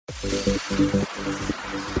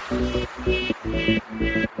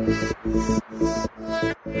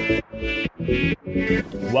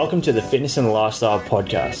Welcome to the Fitness and Lifestyle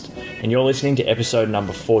Podcast, and you're listening to episode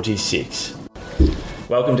number 46.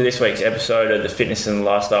 Welcome to this week's episode of the Fitness and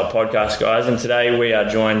Lifestyle Podcast, guys, and today we are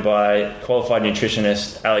joined by qualified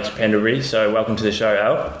nutritionist Alex Pendlebury. So welcome to the show,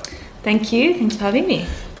 Al. Thank you. Thanks for having me.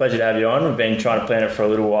 Pleasure to have you on. We've been trying to plan it for a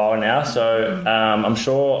little while now, so I'm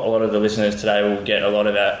sure a lot of the listeners today will get a lot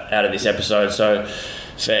of out of this episode. So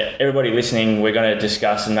for everybody listening, we're going to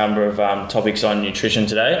discuss a number of topics on nutrition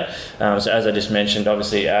today. So as I just mentioned,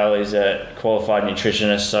 obviously Al is a qualified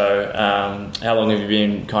nutritionist. So how long have you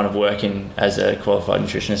been kind of working as a qualified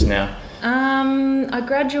nutritionist now? I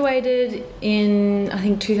graduated in, I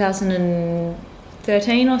think,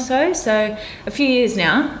 2013 or so a few years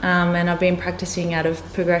now, and I've been practicing out of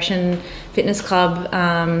Progression Fitness Club,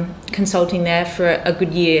 consulting there for a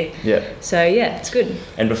good year. Yeah. So yeah, it's good.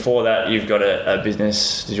 And before that, you've got a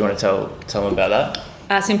business. Did you want to tell them about that?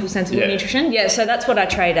 Simple Sensible Nutrition. Yeah, so that's what I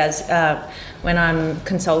trade as when I'm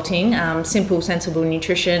consulting. Simple Sensible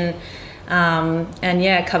Nutrition. And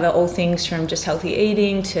yeah, cover all things from just healthy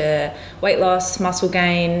eating to weight loss, muscle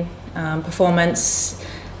gain, performance.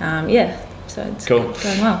 So it's cool.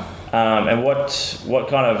 Going well. And what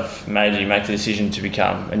kind of made you make the decision to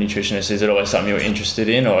become a nutritionist? Is it always something you were interested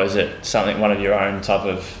in, or is it one of your own type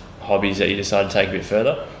of hobbies that you decided to take a bit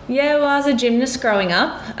further? Yeah, well, I was a gymnast growing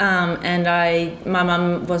up, and my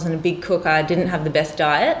mum wasn't a big cook. I didn't have the best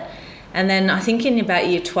diet. And then I think in about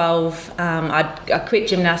year 12, I quit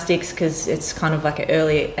gymnastics because it's kind of like an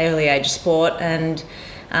early age sport, and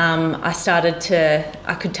I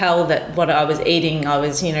could tell that what I was eating, I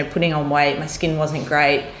was, putting on weight, my skin wasn't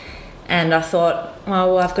great. And I thought,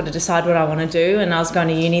 well, I've got to decide what I want to do. And I was going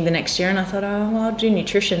to uni the next year, and I thought, I'll do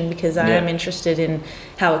nutrition because I am interested in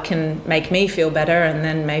how it can make me feel better, and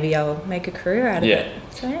then maybe I'll make a career out of it.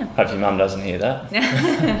 So yeah. Hope your mum doesn't hear that.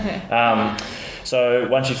 So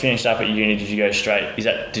once you finished up at uni, did you go straight?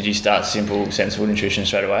 Did you start Simple Sensible Nutrition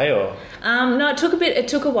straight away, or? No, it took a bit. It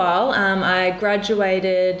took a while. I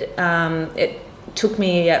graduated. It took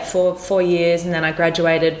me 4 years, and then I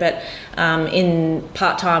graduated. But in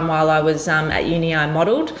part time while I was at uni, I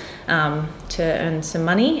modelled to earn some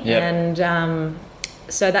money, and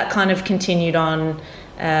so that kind of continued on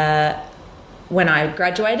when I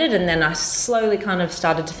graduated, and then I slowly kind of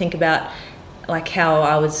started to think about like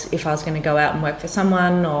if I was going to go out and work for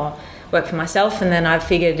someone or work for myself, and then I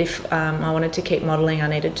figured if I wanted to keep modelling, I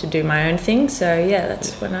needed to do my own thing. So yeah,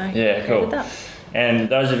 that's when I cool. that. And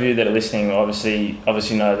those of you that are listening obviously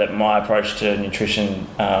know that my approach to nutrition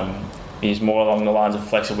is more along the lines of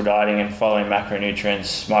flexible dieting and following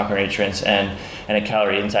macronutrients, micronutrients, and a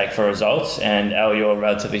calorie intake for results. And Al, you're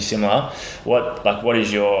relatively similar. What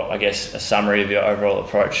is your, I guess, a summary of your overall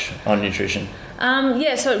approach on nutrition?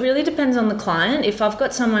 So it really depends on the client. If I've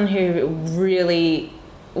got someone who really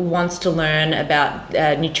wants to learn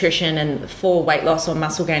about nutrition and for weight loss or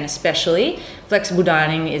muscle gain especially, flexible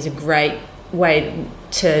dieting is a great way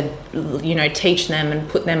to teach them and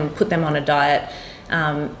put them on a diet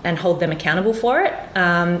and hold them accountable for it.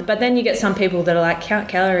 But then you get some people that are like, count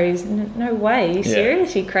calories, no way, are you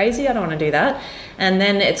serious? Are you crazy? I don't want to do that. And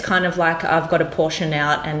then it's kind of like I've got to portion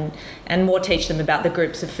out and more teach them about the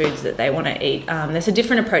groups of foods that they want to eat. There's a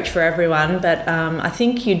different approach for everyone, but I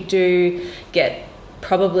think you do get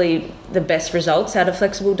probably the best results out of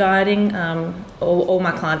flexible dieting. All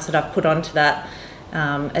my clients that I've put onto that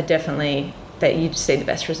are definitely that you see the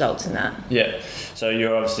best results in that. Yeah. So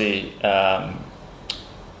you're obviously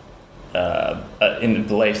in the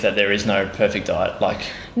belief that there is no perfect diet.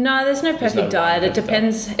 No, there's no perfect diet. It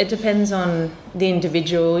depends on the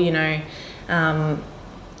individual. You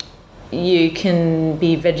can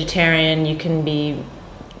be vegetarian. You can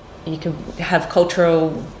have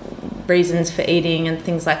cultural reasons for eating and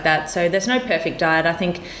things like that. So there's no perfect diet. I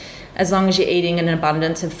think as long as you're eating an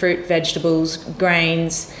abundance of fruit, vegetables,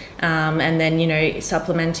 grains, and then,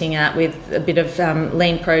 supplementing that with a bit of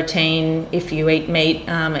lean protein if you eat meat,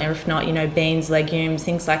 or if not, beans, legumes,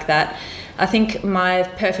 things like that. I think my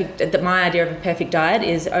idea of a perfect diet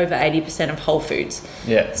is over 80% of whole foods.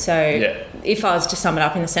 Yeah. So if I was to sum it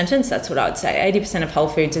up in a sentence, that's what I would say. 80% of whole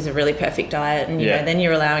foods is a really perfect diet, and then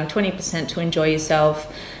you're allowing 20% to enjoy yourself.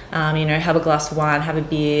 Have a glass of wine, have a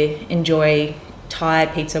beer, enjoy Thai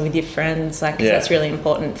pizza with your friends. That's really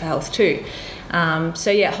important for health too.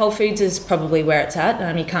 Whole foods is probably where it's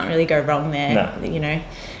at. You can't really go wrong there. No.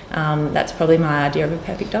 That's probably my idea of a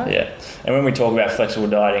perfect diet. Yeah, and when we talk about flexible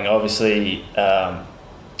dieting, obviously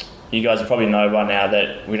you guys probably know by now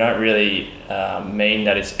that we don't really mean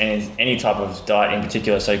that it's any type of diet in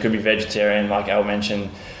particular. So it could be vegetarian, like Al mentioned,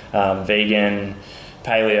 vegan,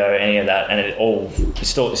 paleo, any of that, and it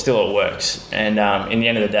still works. And in the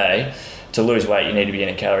end of the day, to lose weight, you need to be in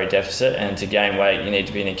a calorie deficit, and to gain weight, you need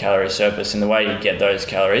to be in a calorie surplus. And the way you get those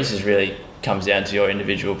calories is really comes down to your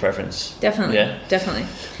individual preference. Definitely.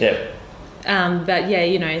 Yeah. But yeah,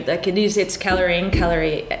 you know, like it's calorie in,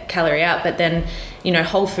 calorie out. But then, you know,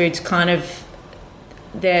 whole foods kind of,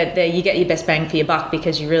 they're you get your best bang for your buck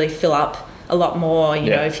because you really fill up a lot more. You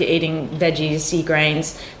know, if you're eating veggies, your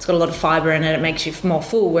grains, it's got a lot of fiber in it. It makes you more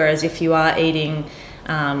full. Whereas if you are eating,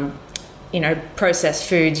 you know, processed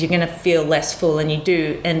foods, you're going to feel less full, and you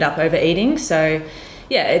do end up overeating. So,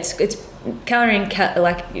 yeah, it's calorie in,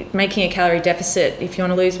 like making a calorie deficit if you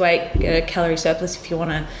want to lose weight, a calorie surplus if you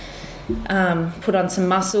want to put on some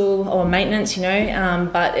muscle or maintenance, you know,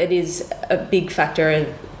 but it is a big factor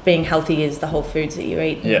of being healthy is the whole foods that you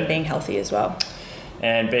eat and being healthy as well.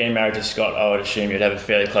 And being married to Scott, I would assume you'd have a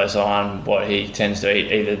fairly close eye on what he tends to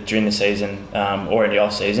eat either during the season or in the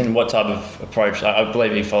off season. What type of approach? I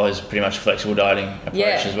believe he follows pretty much a flexible dieting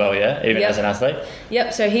approach as well, even as an athlete.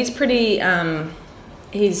 Yep, so he's pretty...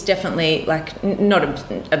 he's definitely like not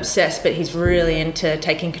obsessed, but he's really into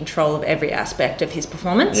taking control of every aspect of his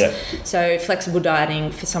performance. So flexible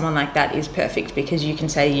dieting for someone like that is perfect because you can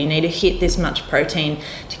say you need to hit this much protein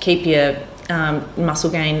to keep your muscle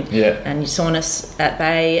gain and your soreness at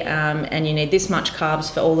bay, and you need this much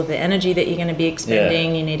carbs for all of the energy that you're going to be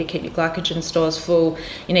expending. You need to keep your glycogen stores full.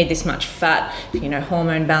 You need this much fat, you know,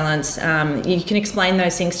 hormone balance. You can explain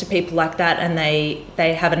those things to people like that, and they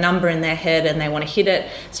have a number in their head and they want to hit it.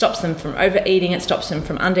 It stops them from overeating, it stops them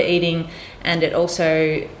from undereating, and it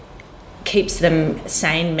also keeps them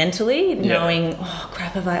sane mentally, knowing, oh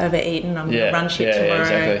crap, have I overeaten? I'm going to run shit tomorrow.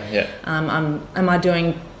 Exactly. Am I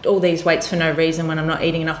doing all these weights for no reason when I'm not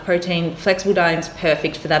eating enough protein? Flexible dieting is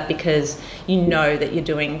perfect for that because you know that you're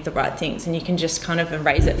doing the right things, and you can just kind of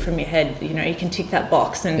erase it from your head. You know, you can tick that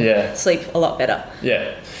box and sleep a lot better.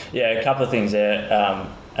 A couple of things there.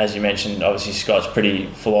 As you mentioned, obviously Scott's pretty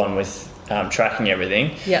full on with tracking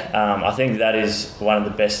everything. I think that is one of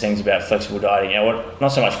the best things about flexible dieting. Not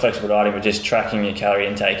so much flexible dieting, but just tracking your calorie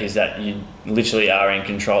intake, is that you literally are in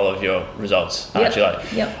control of your results, aren't you?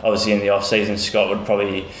 Obviously in the off season, Scott would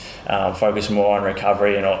probably focus more on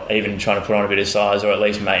recovery and even trying to put on a bit of size or at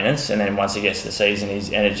least maintenance. And then once he gets to the season,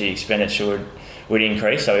 his energy expenditure would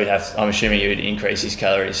increase. So I'm assuming he would increase his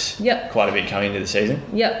calories quite a bit coming into the season.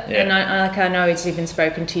 And I know he's even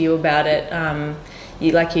spoken to you about it.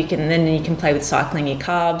 You can play with cycling your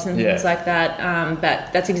carbs and things like that.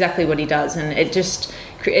 But that's exactly what he does, and it just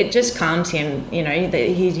calms him. You know,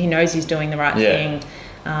 he knows he's doing the right thing.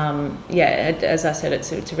 As I said,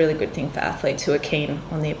 it's a really good thing for athletes who are keen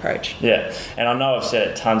on the approach. And I know I've said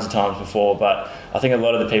it tons of times before, but I think a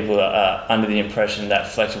lot of the people are under the impression that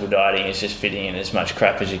flexible dieting is just fitting in as much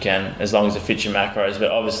crap as you can, as long as it fits your macros. But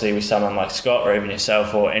obviously with someone like Scott or even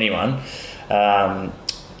yourself or anyone,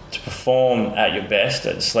 to perform at your best,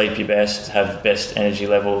 to sleep your best, have best energy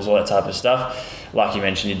levels, all that type of stuff, like you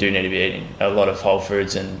mentioned, you do need to be eating a lot of whole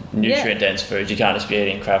foods and nutrient-dense foods. You can't just be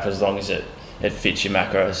eating crap as long as it fits your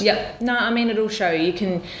macros. No, I mean, it'll show. You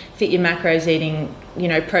can fit your macros eating, you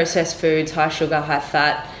know, processed foods, high sugar, high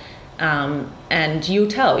fat, and you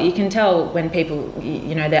can tell when people,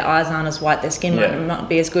 you know, their eyes aren't as white, their skin might not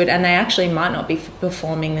be as good, and they actually might not be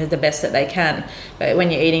performing the best that they can. But when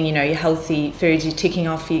you're eating, you know, your healthy foods, you're ticking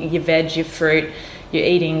off your veg, your fruit, you're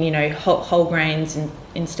eating, you know, whole grains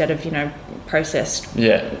instead of, you know, processed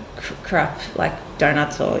crap like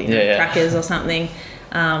donuts or, you know, crackers or something.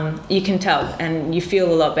 You can tell, and you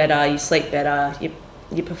feel a lot better, you sleep better,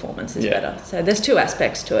 your performance is better. So there's two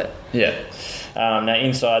aspects to it. Now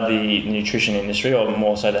inside the nutrition industry, or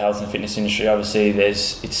more so the health and fitness industry, obviously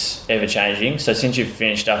it's ever changing. So since you've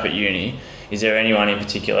finished up at uni, is there anyone in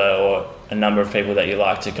particular or a number of people that you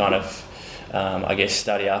like to kind of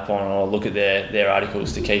study up on or look at their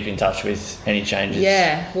articles to keep in touch with any changes?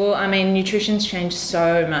 Well, I mean, nutrition's changed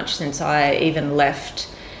so much since I even left.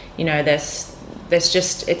 You know, there's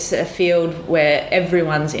just, it's a field where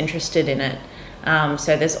everyone's interested in it.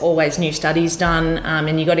 So there's always new studies done,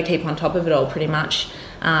 and you got to keep on top of it all pretty much.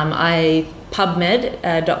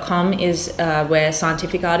 PubMed.com is where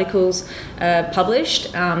scientific articles are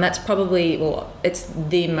published. That's probably, it's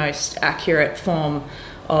the most accurate form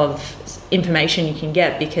of information you can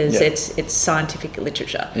get because it's scientific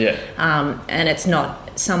literature. And it's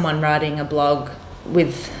not someone writing a blog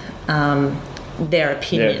with their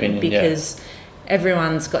opinion because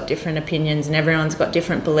everyone's got different opinions and everyone's got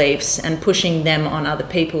different beliefs, and pushing them on other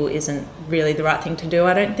people isn't really the right thing to do,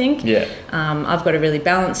 I don't think. I've got a really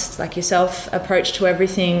balanced, like yourself, approach to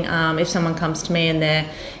everything. If someone comes to me and they're,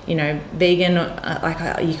 vegan,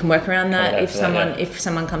 you can work around that. If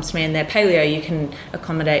someone comes to me and they're paleo, you can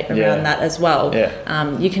accommodate around that as well.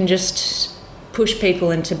 You can just push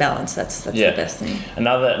people into balance. That's the best thing.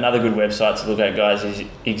 Another good website to look at, guys, is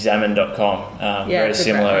examine.com. Very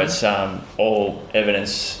similar. It's all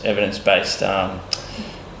evidence-based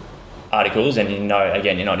articles, and you're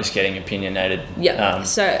not just getting opinionated.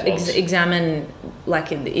 Examine,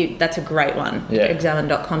 that's a great one.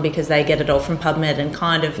 Examine.com, because they get it all from PubMed and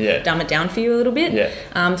kind of dumb it down for you a little bit.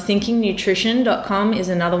 Thinkingnutrition.com is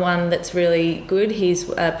another one that's really good. He's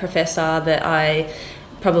a professor that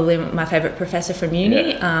probably my favourite professor from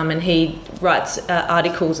uni, and he writes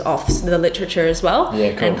articles off the literature as well,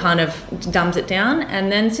 and kind of dumbs it down.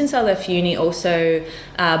 And then since I left uni, also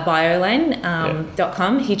biolane.com.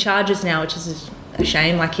 He charges now, which is a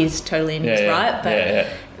shame, he's totally in his right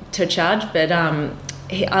to charge, but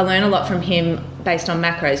I learn a lot from him based on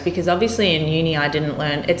macros, because obviously in uni I didn't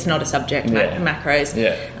learn, it's not a subject, macros.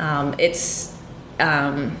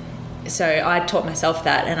 So I taught myself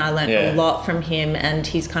that, and I learned a lot from him and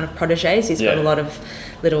his kind of proteges. He's got a lot of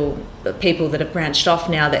little people that have branched off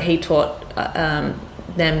now that he taught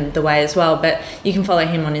them the way as well. But you can follow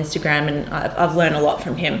him on Instagram, and I've learned a lot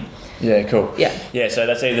from him. Yeah, cool. Yeah, so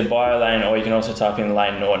that's either BioLane, or you can also type in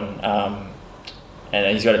Lane Norton. And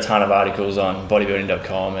he's got a ton of articles on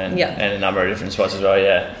bodybuilding.com and a number of different spots as well,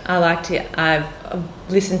 I liked it. I've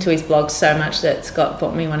listened to his blog so much that Scott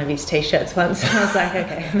bought me one of his T-shirts once. And I was like,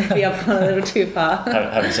 okay, maybe I've gone a little too far.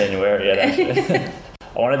 Haven't seen you wear it yet, actually.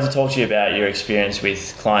 I wanted to talk to you about your experience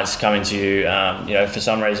with clients coming to you, for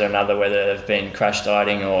some reason or another, whether they've been crash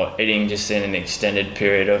dieting or eating just in an extended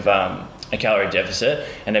period of a calorie deficit,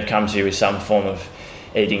 and they've come to you with some form of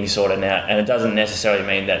eating disorder now. And it doesn't necessarily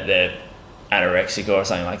mean that they're anorexic or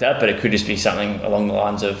something like that, but it could just be something along the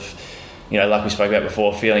lines of, like we spoke about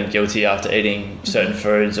before, feeling guilty after eating certain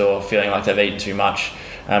foods, or feeling like they've eaten too much,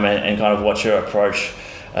 and kind of what's your approach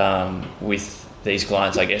with these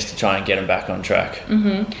clients, I guess, to try and get them back on track.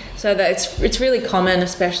 So that it's really common,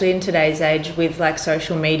 especially in today's age with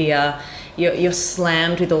social media. You're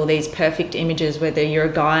slammed with all these perfect images, whether you're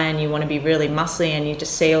a guy and you want to be really muscly and you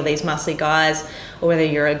just see all these muscly guys, or whether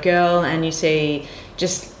you're a girl and you see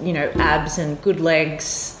just abs and good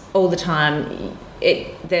legs all the time.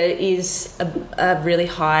 There is a really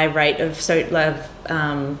high rate of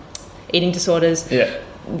eating disorders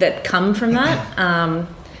that come from that,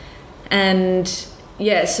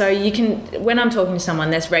 so you can, when I'm talking to someone,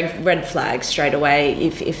 there's red flags straight away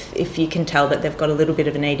if you can tell that they've got a little bit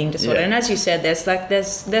of an eating disorder. And as you said,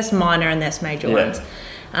 there's minor and there's major ones.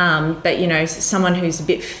 But someone who's a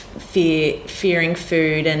bit fearing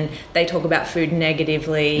food, and they talk about food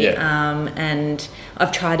negatively, and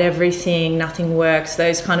I've tried everything, nothing works,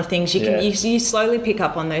 those kind of things. You slowly pick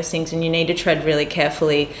up on those things, and you need to tread really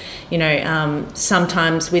carefully.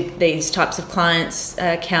 Sometimes with these types of clients,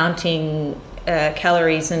 counting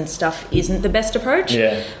calories and stuff isn't the best approach.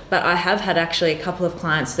 But I have had actually a couple of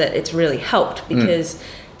clients that it's really helped, because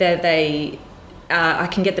I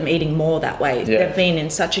can get them eating more that way. They've been in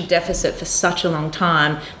such a deficit for such a long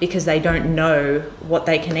time because they don't know what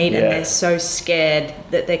they can eat, and they're so scared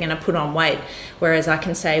that they're going to put on weight. Whereas I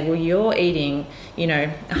can say, well, you're eating,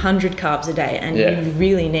 100 carbs a day, and you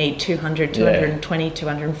really need 200, 220,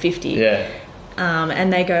 250.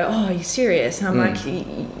 And they go, oh, are you serious? And I'm like,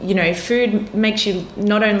 food makes you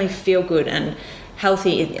not only feel good and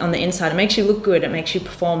healthy on the inside, it makes you look good, it makes you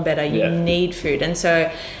perform better. You need food. And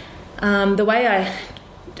so the way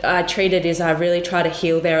I treat it is I really try to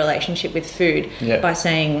heal their relationship with food by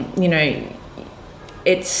saying,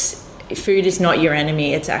 food is not your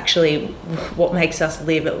enemy. It's actually what makes us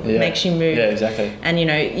live. It makes you move. And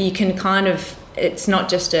you can kind of, it's not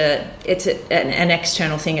just an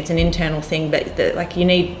external thing, it's an internal thing, but you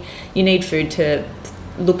need food to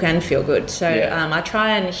look and feel good. So I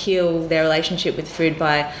try and heal their relationship with food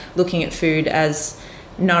by looking at food as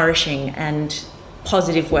nourishing and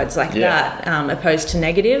positive words like that, opposed to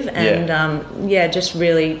negative, and just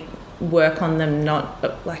really work on them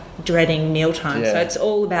not dreading mealtime. So it's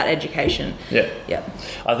all about education.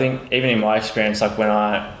 I think even in my experience, when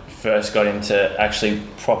I first got into actually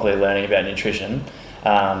properly learning about nutrition,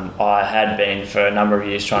 I had been for a number of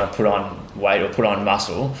years trying to put on weight or put on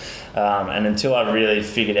muscle, and until I really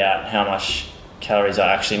figured out how much calories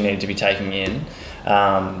I actually needed to be taking in,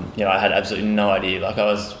 I had absolutely no idea. I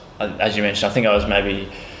was, as you mentioned, I think I was maybe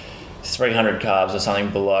 300 carbs or something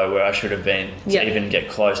below where I should have been to even get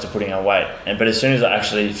close to putting on weight. But as soon as I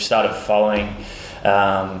actually started following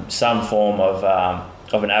some form of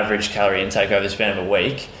an average calorie intake over the span of a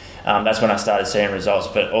week, that's when I started seeing results.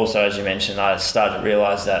 But also, as you mentioned, I started to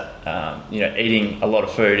realise that eating a lot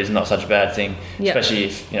of food is not such a bad thing, especially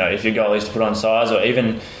if your goal is to put on size, or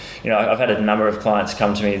even I've had a number of clients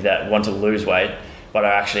come to me that want to lose weight but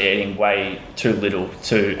are actually eating way too little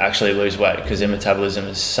to actually lose weight because their metabolism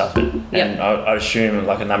has suffered. And I assume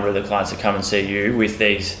like a number of the clients that come and see you with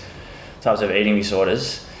these types of eating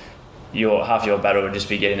disorders, half your battle would just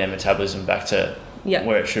be getting their metabolism back to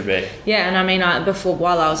where it should be. Yeah, and I mean,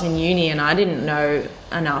 while I was in uni, and I didn't know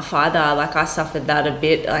enough either. Like I suffered that a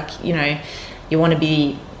bit. Like I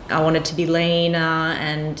wanted to be leaner,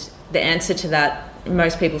 and the answer to that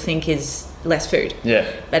most people think is less food. Yeah.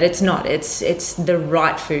 But it's not. It's the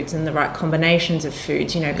right foods and the right combinations of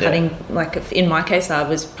foods. Cutting. Like in my case, I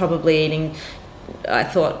was probably eating, I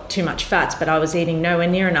thought, too much fats, but I was eating nowhere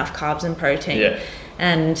near enough carbs and protein. Yeah.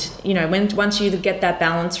 And once you get that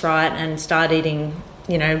balance right and start eating,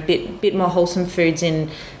 bit more wholesome foods in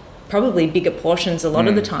probably bigger portions a lot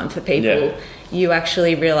of the time for people, you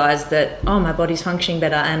actually realize that my body's functioning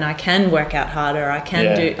better, and I can work out harder. I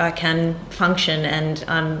can function, and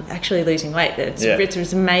I'm actually losing weight.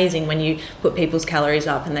 It's amazing when you put people's calories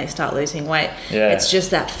up and they start losing weight. Yeah. It's just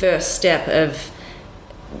that first step of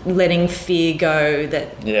letting fear go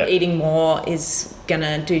that eating more is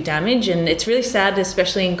gonna do damage. And it's really sad,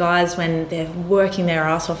 especially in guys, when they're working their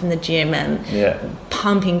ass off in the gym and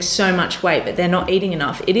pumping so much weight, but they're not eating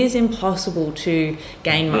enough. It is impossible to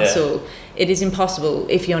gain muscle. It is impossible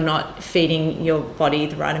if you're not feeding your body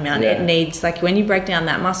the right amount. It needs, like when you break down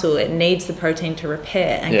that muscle, it needs the protein to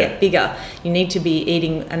repair and get bigger. You need to be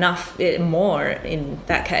eating enough, more in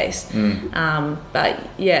that case.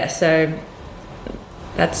 So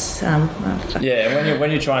that's and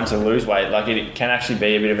when you're trying to lose weight, like it can actually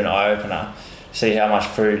be a bit of an eye-opener. See how much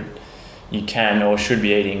food you can or should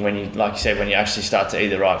be eating when you, like you said, when you actually start to eat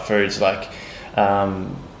the right foods. Like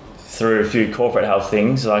through a few corporate health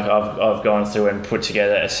things, like I've gone through and put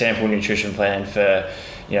together a sample nutrition plan for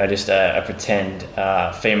just a pretend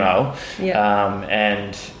female,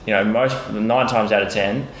 and most 9 times out of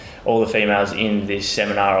 10, all the females in this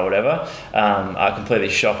seminar or whatever are completely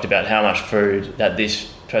shocked about how much food that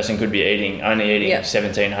this person could be eating, only eating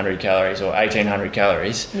 1,700 calories or 1,800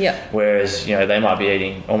 calories, whereas they might be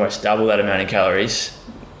eating almost double that amount of calories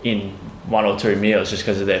in 1 or 2 meals just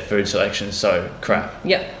because of their food selection so crap.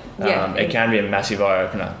 It can be a massive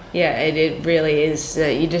eye-opener. Yeah, it really is.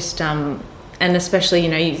 You just and especially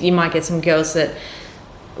you might get some girls that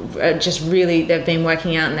just really, they've been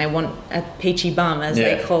working out and they want a peachy bum, as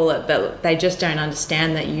they call it, but they just don't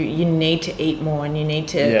understand that you need to eat more, and you need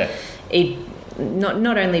to eat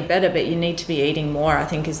not only better, but you need to be eating more, I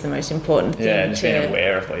think, is the most important thing. And just being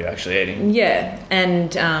aware of what you're actually eating.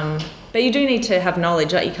 And but you do need to have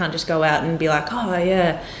knowledge. Like, you can't just go out and be like,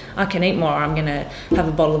 I can eat more, I'm going to have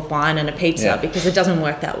a bottle of wine and a pizza, because it doesn't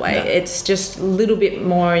work that way. No. It's just a little bit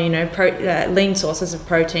more, lean sources of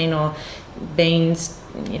protein, or beans,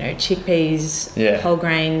 chickpeas, whole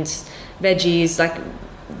grains, veggies, like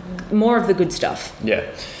more of the good stuff. Yeah,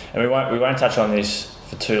 and we won't touch on this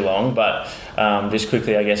for too long, but just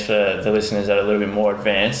quickly, I guess, for the listeners that are a little bit more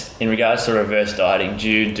advanced, in regards to reverse dieting, do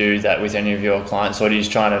you do that with any of your clients, or do you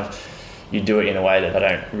you do it in a way that they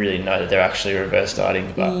don't really know that they're actually reverse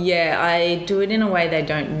dieting? But I do it in a way they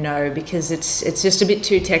don't know, because it's just a bit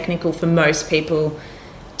too technical for most people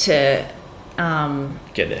to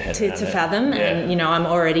get their head to fathom. And I'm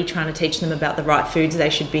already trying to teach them about the right foods they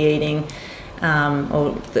should be eating,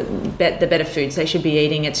 or the better foods they should be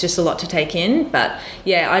eating. It's just a lot to take in. But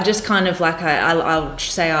I just kind of like, I'll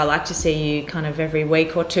say I like to see you kind of every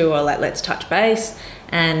week or two, or let's touch base,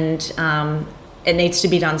 and it needs to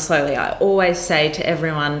be done slowly. I always say to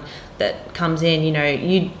everyone that comes in,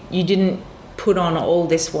 you didn't put on all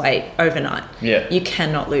this weight overnight. You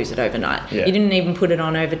cannot lose it overnight. You didn't even put it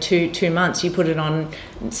on over two months. You put it on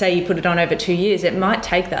over 2 years. It might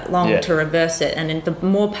take that long to reverse it, and the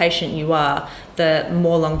more patient you are, the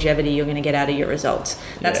more longevity you're going to get out of your results.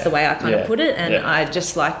 That's the way I kind of put it, and I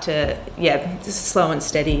just like to just slow and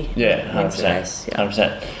steady. 100%.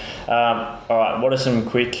 100%. All right, what are some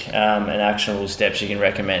quick and actionable steps you can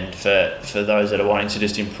recommend for those that are wanting to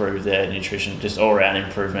just improve their nutrition, just all-around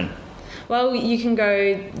improvement? Well, you can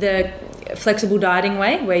go the flexible dieting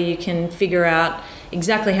way, where you can figure out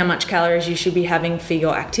exactly how much calories you should be having for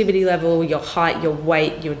your activity level, your height, your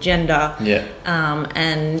weight, your gender.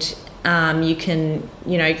 And you can,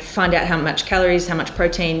 find out how much calories, how much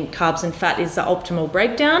protein, carbs and fat is the optimal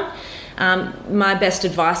breakdown. My best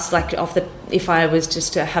advice, if I was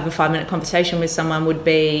just to have a 5-minute conversation with someone, would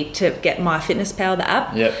be to get MyFitnessPal, the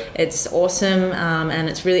app. Yep. It's awesome, and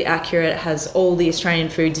it's really accurate. It has all the Australian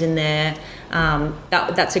foods in there.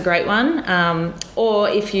 That's a great one. Or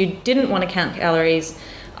if you didn't want to count calories,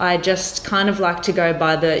 I just kind of like to go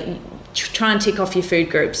by try and tick off your food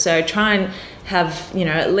groups. So try and have,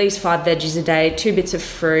 at least 5 veggies a day, 2 bits of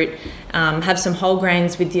fruit, have some whole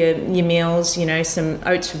grains with your meals, some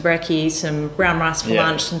oats for brekkie, some brown rice for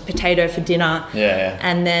lunch, some potato for dinner,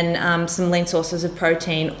 and then some lean sources of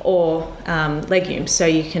protein or legumes. So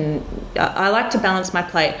you can, I like to balance my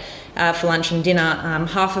plate for lunch and dinner,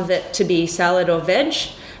 half of it to be salad or veg,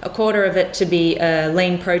 a quarter of it to be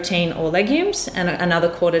lean protein or legumes, and another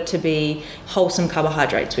quarter to be wholesome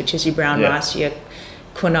carbohydrates, which is your brown rice, your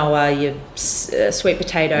quinoa, your sweet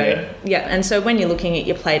potato. And so when you're looking at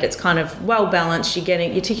your plate, it's kind of well balanced.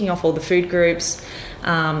 You're ticking off all the food groups,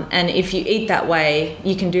 and if you eat that way,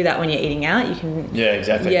 you can do that when you're eating out. You can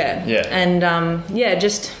and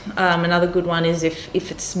just another good one is if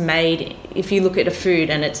it's made, if you look at a food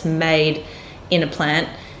and it's made in a plant,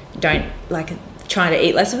 don't try to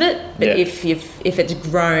eat less of it, but if it's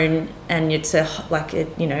grown and it's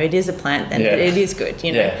it is a plant, then it is good,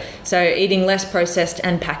 So eating less processed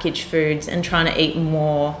and packaged foods and trying to eat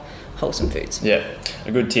more wholesome foods. A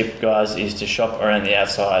good tip, guys, is to shop around the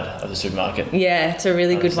outside of the supermarket. It's a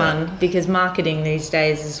really 100%. Good one, because marketing these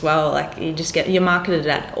days as well, you're marketed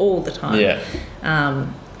at all the time,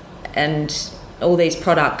 and all these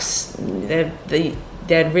products, they're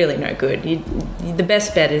really no good. The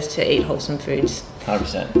best bet is to eat wholesome foods.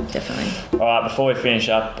 100%. Definitely. All right, before we finish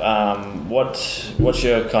up, what's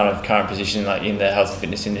your kind of current position in the health and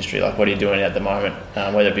fitness industry? What are you doing at the moment,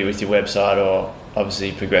 whether it be with your website or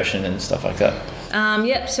obviously progression and stuff like that?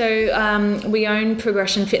 So we own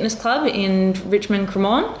Progression Fitness Club in Richmond,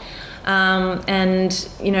 Cremorne, and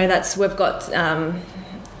we've got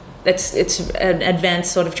it's an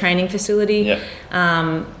advanced sort of training facility.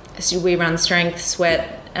 So we run strength,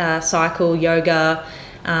 sweat, cycle, yoga,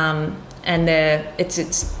 and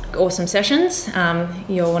it's awesome sessions.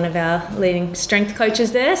 You're one of our leading strength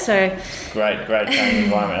coaches there, so great training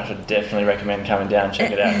environment. I should definitely recommend coming down and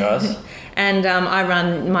check it out, guys. And I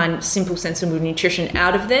run my Simple Sensible Nutrition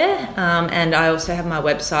out of there, and I also have my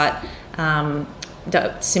website,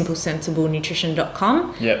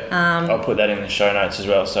 simplesensiblenutrition.com. I'll put that in the show notes as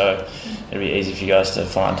well, so it'll be easy for you guys to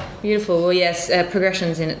find. Beautiful. Well, yes,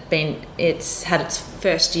 Progression's it's had its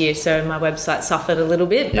first year, so my website suffered a little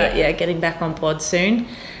bit, but getting back on board soon.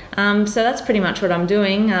 So that's pretty much what I'm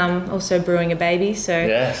doing. Also brewing a baby. So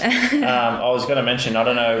I was going to mention, I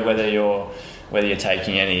don't know whether you're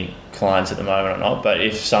taking any clients at the moment or not, but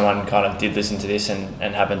if someone kind of did listen to this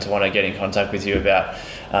and happened to want to get in contact with you about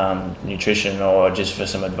nutrition or just for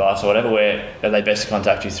some advice or whatever, where are they best to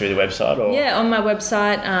contact you? Through the website? Or? On my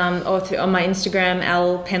website, or on my Instagram.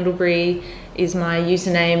 Pendlebury is my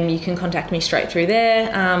username. You can contact me straight through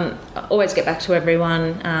there. I always get back to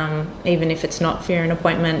everyone, even if it's not for an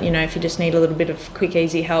appointment. If you just need a little bit of quick,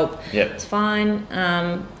 easy help, it's fine.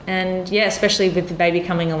 And especially with the baby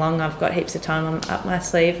coming along, I've got heaps of time up my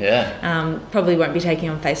sleeve. Probably won't be taking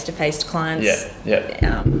on face-to-face clients.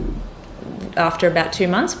 After about 2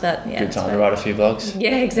 months, but good time to write a few blogs.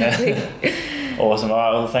 Exactly. Awesome. All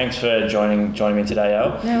right, well, thanks for joining me today,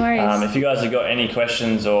 Elle. No worries. If you guys have got any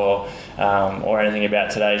questions or anything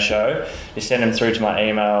about today's show, just send them through to my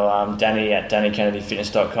email,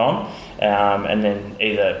 danny@dannykennedyfitness.com, and then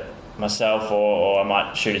either myself or I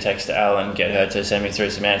might shoot a text to Elle and get her to send me through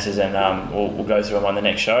some answers, and we'll go through them on the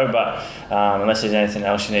next show. But unless there's anything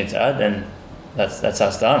else you need to add, then that's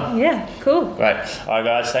us done. Cool. Great. All right,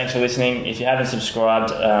 guys, thanks for listening. If you haven't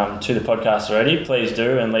subscribed to the podcast already, please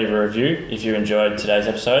do, and leave a review if you enjoyed today's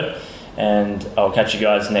episode, and I'll catch you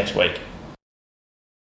guys next week.